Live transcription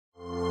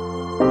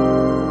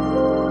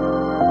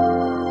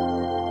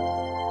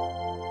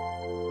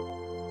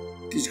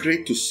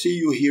great to see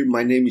you here.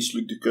 My name is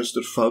Luc de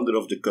Kuster, founder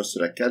of the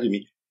Kuster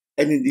Academy.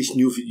 And in this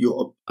new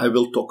video, I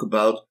will talk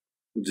about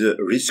the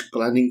risk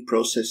planning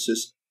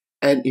processes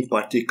and in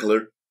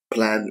particular,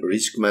 plan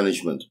risk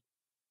management.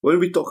 When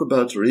we talk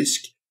about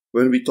risk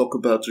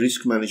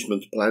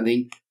management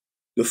planning,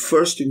 the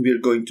first thing we're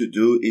going to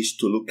do is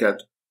to look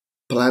at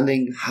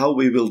planning how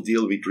we will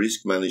deal with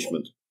risk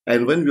management.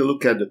 And when we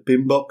look at the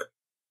PMBOK,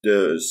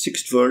 the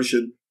 6th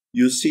version,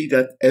 you see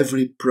that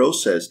every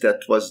process that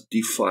was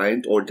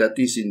defined or that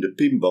is in the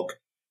PMBOK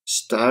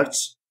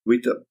starts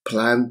with a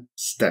plan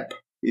step.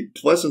 It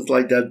wasn't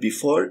like that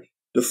before.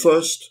 The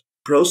first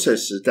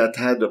processes that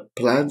had a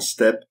plan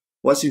step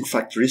was in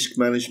fact risk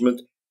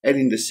management, and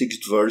in the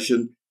 6th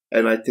version,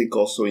 and I think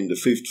also in the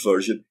 5th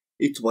version,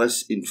 it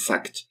was in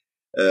fact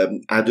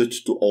added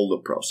to all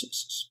the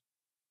processes.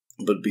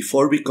 But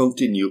before we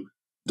continue,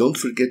 don't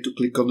forget to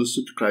click on the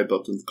subscribe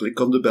button,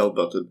 click on the bell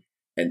button,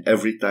 and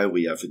every time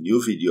we have a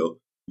new video,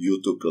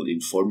 YouTube will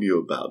inform you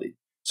about it.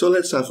 So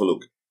let's have a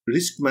look.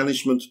 Risk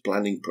management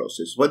planning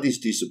process. What is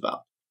this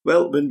about?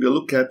 Well, when we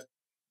look at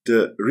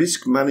the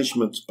risk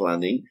management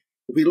planning,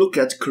 we look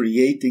at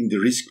creating the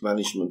risk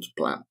management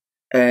plan.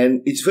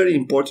 And it's very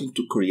important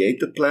to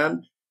create a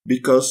plan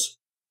because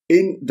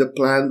in the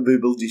plan we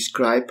will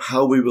describe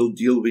how we will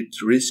deal with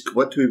risk,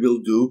 what we will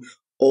do,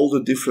 all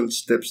the different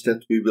steps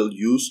that we will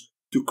use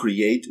to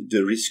create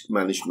the risk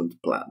management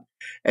plan.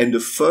 And the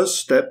first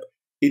step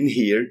in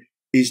here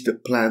is the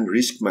plan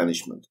risk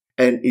management.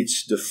 And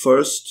it's the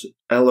first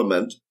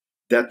element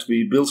that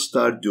we will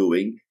start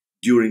doing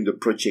during the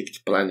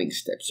project planning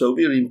step. So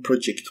we're in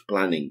project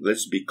planning.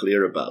 Let's be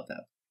clear about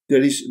that.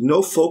 There is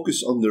no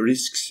focus on the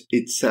risks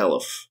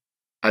itself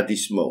at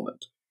this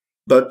moment,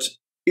 but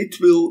it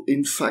will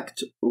in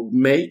fact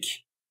make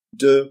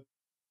the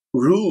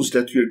rules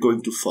that we're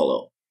going to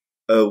follow.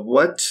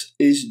 What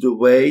is the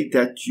way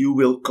that you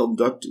will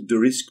conduct the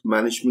risk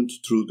management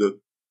through the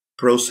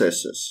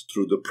processes,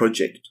 through the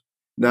project?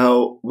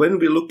 Now, when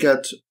we look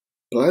at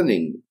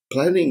planning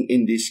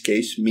in this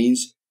case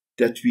means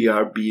that we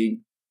are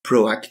being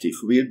proactive.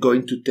 We are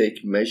going to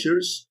take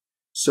measures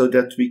so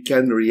that we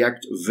can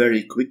react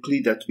very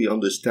quickly, that we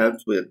understand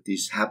what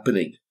is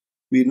happening.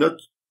 We're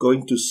not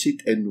going to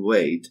sit and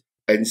wait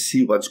and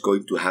see what's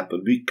going to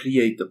happen. We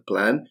create a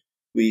plan.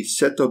 We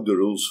set up the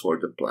rules for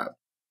the plan.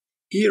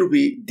 Here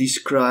we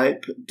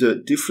describe the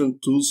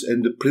different tools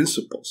and the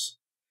principles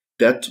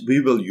that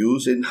we will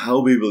use and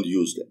how we will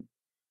use them.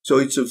 So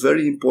it's a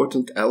very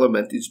important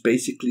element. It's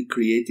basically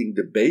creating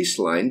the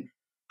baseline,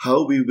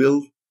 how we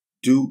will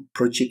do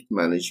project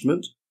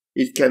management.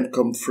 It can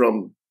come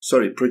from,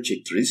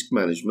 project risk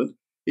management.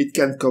 It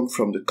can come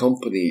from the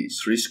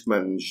company's risk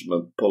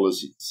management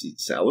policies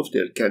itself.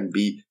 There can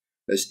be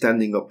a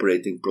standing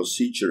operating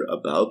procedure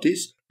about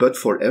this, but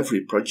for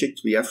every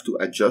project we have to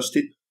adjust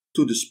it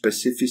to the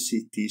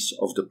specificities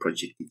of the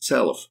project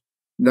itself.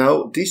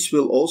 Now, this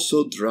will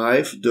also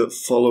drive the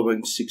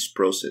following 6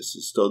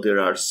 processes. So there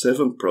are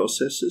 7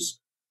 processes.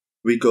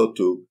 We go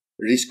to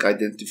risk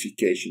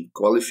identification,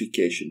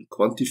 qualification,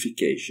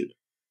 quantification.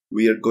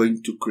 We are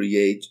going to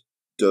create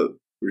the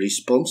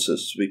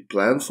responses. We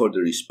plan for the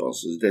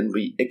responses. Then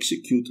we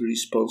execute the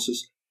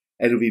responses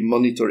and we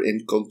monitor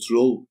and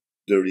control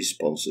the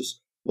responses.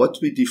 What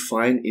we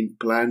define in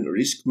plan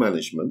risk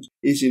management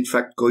is in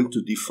fact going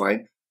to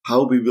define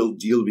how we will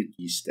deal with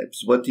these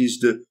steps. What is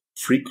the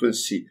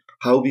frequency?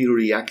 How we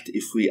react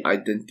if we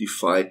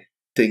identify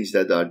things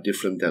that are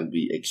different than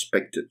we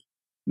expected.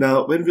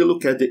 Now, when we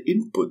look at the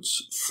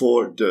inputs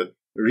for the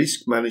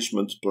risk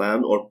management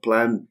plan or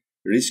plan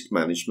risk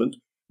management,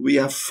 we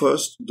have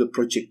first the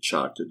project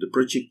charter. The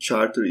project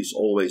charter is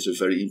always a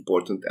very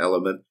important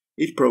element.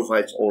 It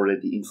provides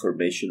already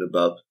information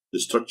about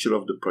the structure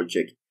of the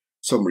project,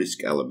 some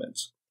risk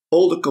elements.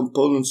 All the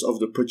components of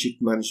the project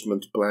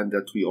management plan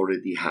that we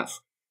already have.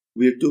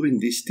 We're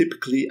doing this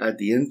typically at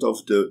the end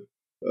of the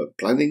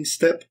planning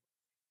step,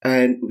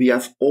 and we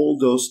have all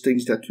those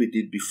things that we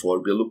did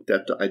before. We looked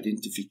at the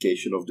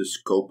identification of the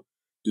scope,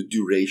 the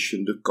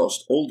duration, the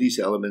cost, all these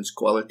elements,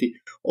 quality,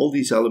 all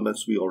these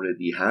elements we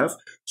already have.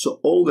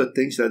 So all the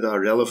things that are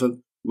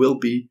relevant will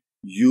be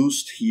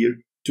used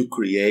here to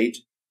create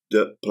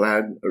the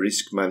plan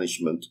risk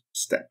management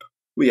step.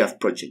 We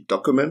have project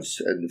documents,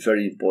 and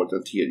very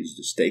important here is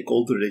the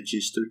stakeholder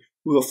register.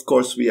 Of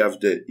course, we have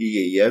the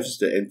EAFs,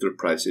 the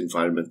enterprise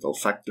environmental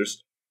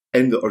factors,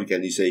 and the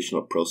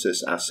organizational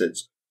process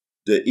assets.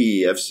 The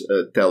EAFs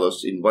tell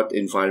us in what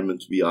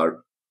environment we are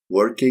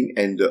working,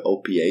 and the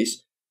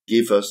OPAs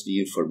give us the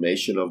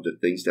information of the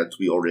things that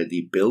we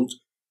already built,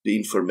 the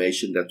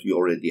information that we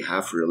already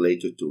have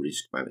related to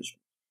risk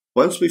management.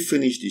 Once we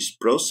finish this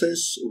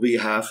process, we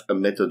have a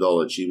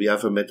methodology. We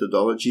have a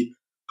methodology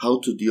how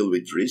to deal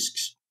with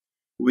risks.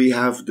 We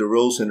have the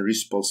roles and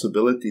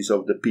responsibilities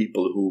of the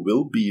people who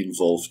will be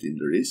involved in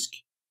the risk.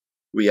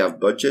 We have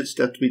budgets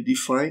that we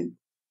define.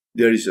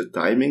 There is a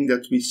timing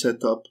that we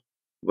set up.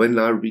 When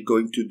are we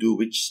going to do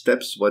which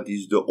steps? What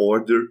is the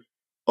order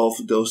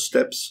of those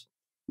steps?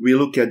 We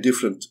look at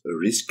different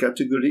risk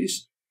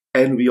categories,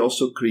 and we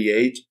also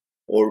create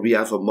or we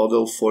have a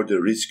model for the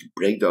risk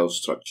breakdown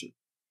structure.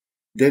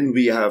 Then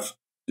we have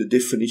the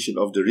definition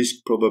of the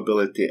risk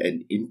probability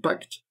and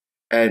impact,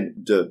 and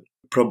the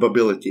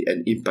probability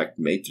and impact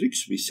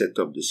matrix. We set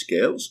up the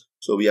scales.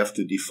 So we have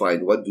to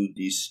define what do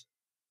these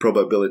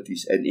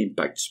probabilities and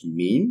impacts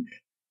mean.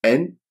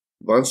 And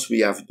once we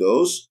have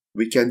those,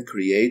 we can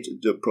create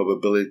the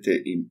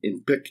probability in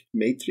impact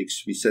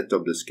matrix. We set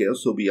up the scale,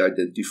 so we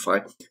identify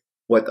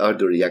what are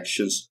the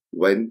reactions,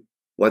 when,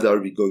 what are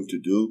we going to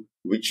do,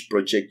 which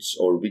projects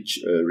or which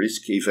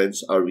risk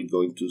events are we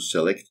going to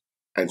select,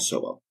 and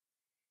so on.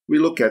 We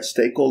look at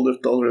stakeholder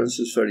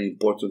tolerances, very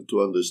important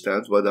to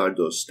understand what are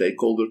those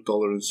stakeholder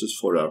tolerances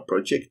for our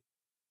project.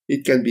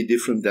 It can be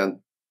different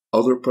than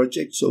other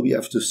projects, so we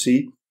have to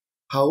see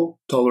how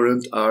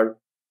tolerant are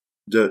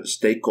the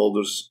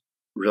stakeholders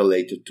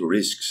related to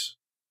risks.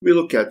 We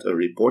look at a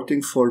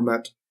reporting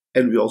format,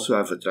 and we also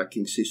have a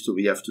tracking system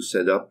we have to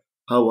set up.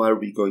 How are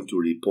we going to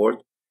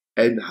report,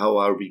 and how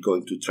are we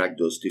going to track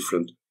those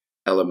different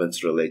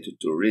elements related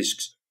to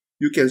risks?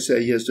 You can say,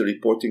 yes, the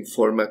reporting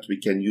format, we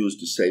can use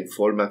the same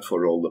format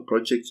for all the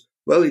projects.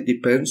 Well, it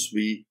depends.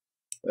 We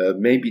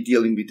may be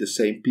dealing with the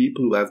same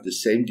people who have the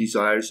same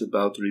desires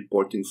about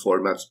reporting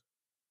formats,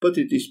 but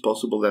it is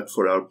possible that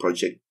for our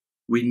project,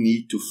 we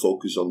need to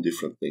focus on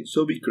different things.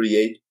 So we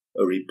create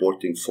a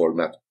reporting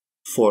format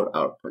for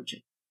our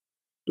project.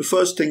 The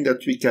first thing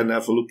that we can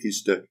have a look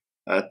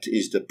at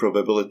is the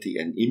probability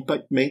and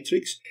impact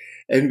matrix,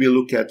 and we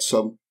look at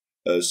some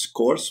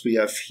scores. We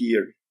have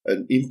here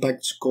an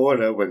impact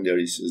score when there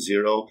is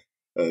 0,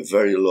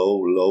 very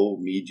low, low,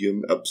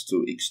 medium, up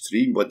to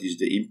extreme. What is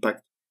the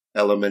impact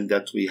element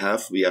that we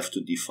have? We have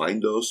to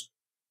define those.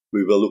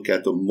 We will look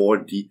at a more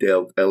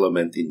detailed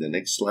element in the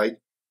next slide.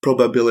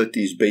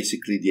 Probability is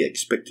basically the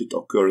expected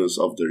occurrence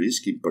of the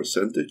risk in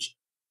percentage,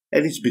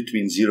 and it's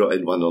between 0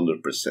 and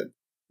 100%.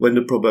 When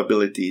the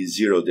probability is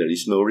 0, there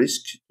is no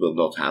risk, it will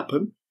not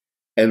happen.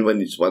 And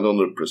when it's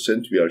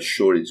 100%, we are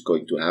sure it's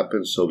going to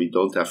happen, so we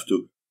don't have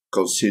to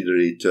consider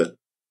it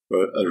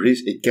a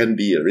risk. It can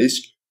be a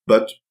risk,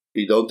 but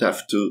we don't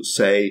have to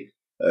say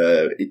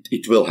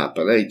it will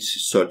happen.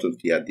 It's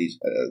certainty at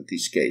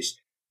this case.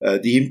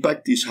 The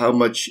impact is how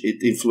much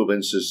it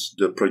influences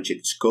the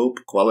project scope,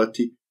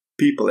 quality,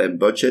 people, and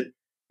budget,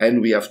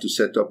 and we have to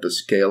set up a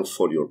scale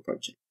for your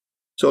project.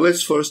 So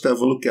let's first have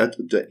a look at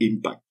the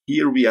impact.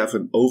 Here we have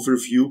an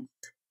overview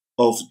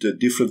of the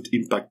different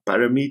impact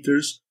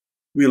parameters.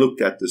 We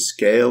looked at the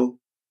scale.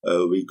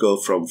 We go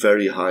from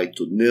very high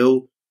to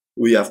nil.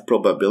 We have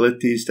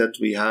probabilities that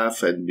we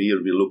have, and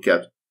here we look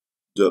at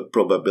the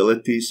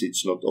probabilities.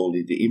 It's not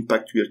only the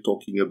impact we are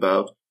talking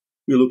about.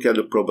 We look at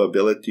the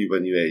probability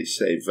when you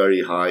say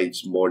very high,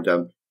 it's more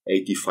than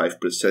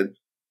 85%.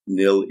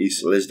 Nil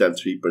is less than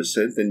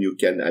 3%, and you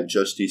can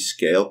adjust this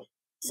scale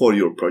for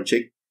your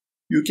project.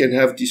 You can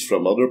have this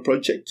from other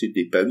projects, it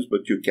depends,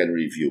 but you can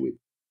review it.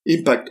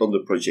 Impact on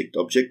the project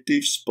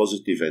objectives,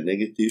 positive and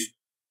negative.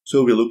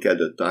 So we look at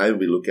the time,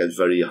 we look at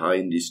very high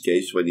in this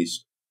case when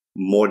it's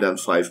more than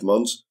 5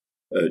 months,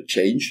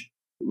 change.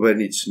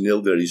 When it's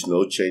nil, there is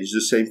no change.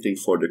 The same thing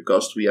for the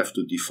cost, we have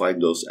to define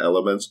those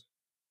elements.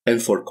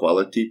 And for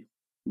quality,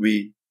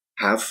 we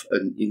have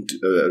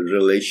a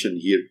relation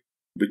here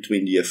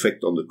between the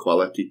effect on the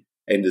quality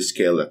and the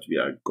scale that we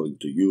are going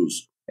to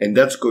use. And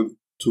that's going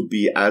to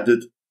be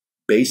added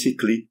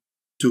basically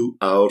to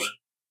our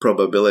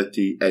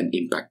probability and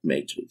impact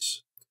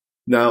matrix.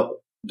 Now,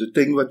 the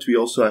thing what we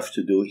also have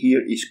to do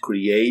here is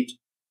create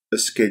a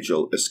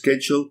schedule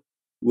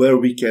where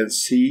we can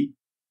see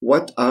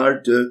what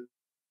are the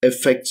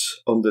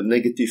effects on the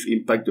negative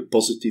impact, the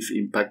positive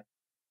impact,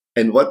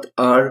 and what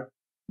are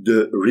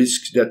the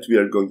risks that we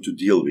are going to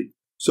deal with.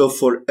 So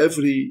for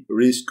every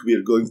risk, we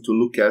are going to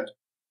look at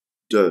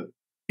the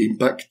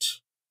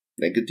impact,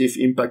 negative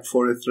impact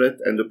for a threat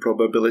and the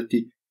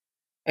probability,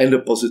 and the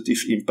positive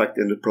impact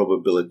and the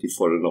probability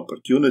for an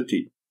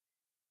opportunity.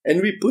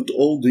 And we put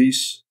all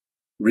these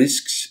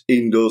risks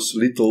in those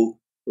little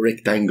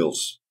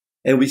rectangles.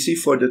 And we see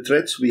for the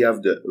threats, we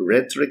have the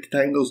red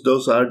rectangles.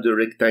 Those are the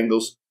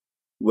rectangles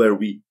where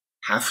we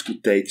have to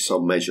take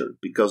some measure,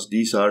 because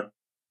these are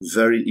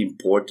very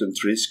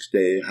important risks.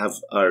 They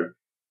are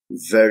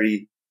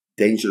very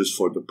dangerous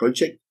for the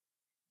project.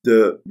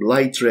 The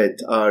light red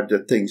are the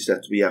things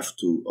that we have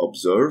to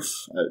observe,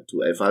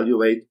 to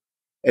evaluate,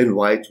 and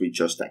white we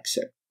just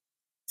accept.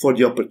 For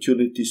the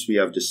opportunities, we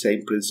have the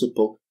same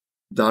principle.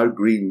 Dark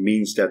green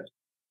means that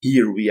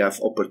here we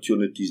have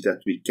opportunities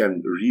that we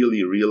can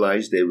really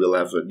realize they will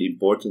have an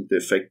important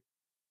effect.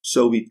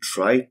 So we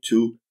try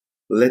to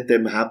let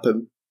them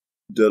happen.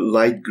 The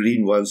light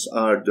green ones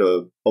are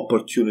the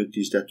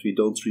opportunities that we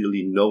don't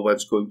really know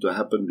what's going to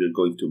happen. We're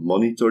going to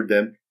monitor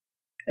them.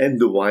 And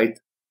the white,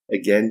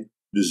 again,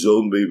 the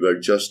zone we were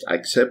just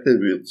accepted,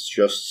 we'll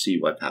just see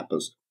what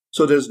happens.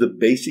 So there's the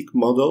basic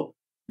model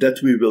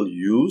that we will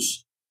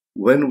use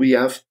when we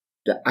have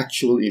the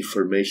actual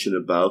information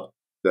about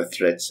the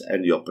threats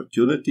and the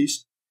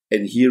opportunities.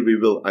 And here we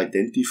will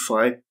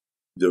identify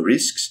the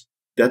risks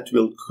that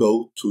will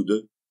go to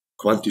the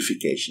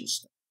quantification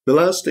step. The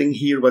last thing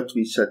here what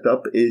we set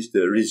up is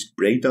the risk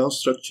breakdown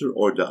structure,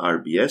 or the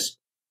RBS.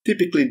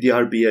 Typically the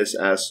RBS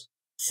has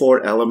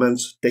 4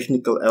 elements: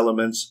 technical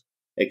elements,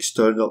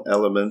 external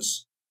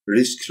elements,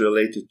 risks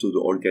related to the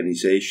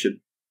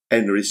organization,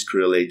 and risk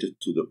related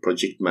to the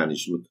project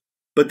management.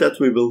 But that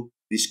we will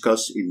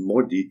discuss in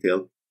more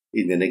detail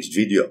in the next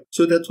video.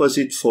 So that was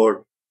it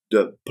for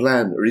the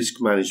plan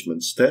risk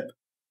management step.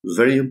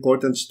 Very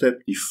important step,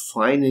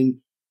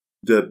 defining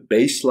the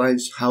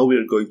baselines, how we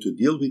are going to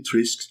deal with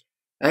risks.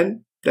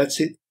 And that's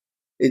it.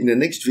 In the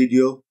next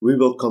video, we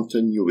will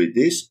continue with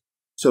this.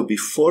 So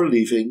before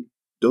leaving,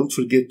 don't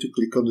forget to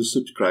click on the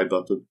subscribe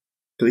button,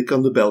 click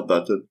on the bell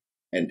button,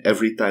 and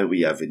every time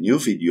we have a new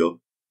video,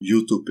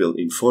 YouTube will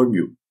inform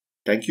you.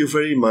 Thank you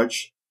very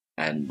much,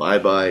 and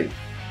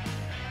bye-bye.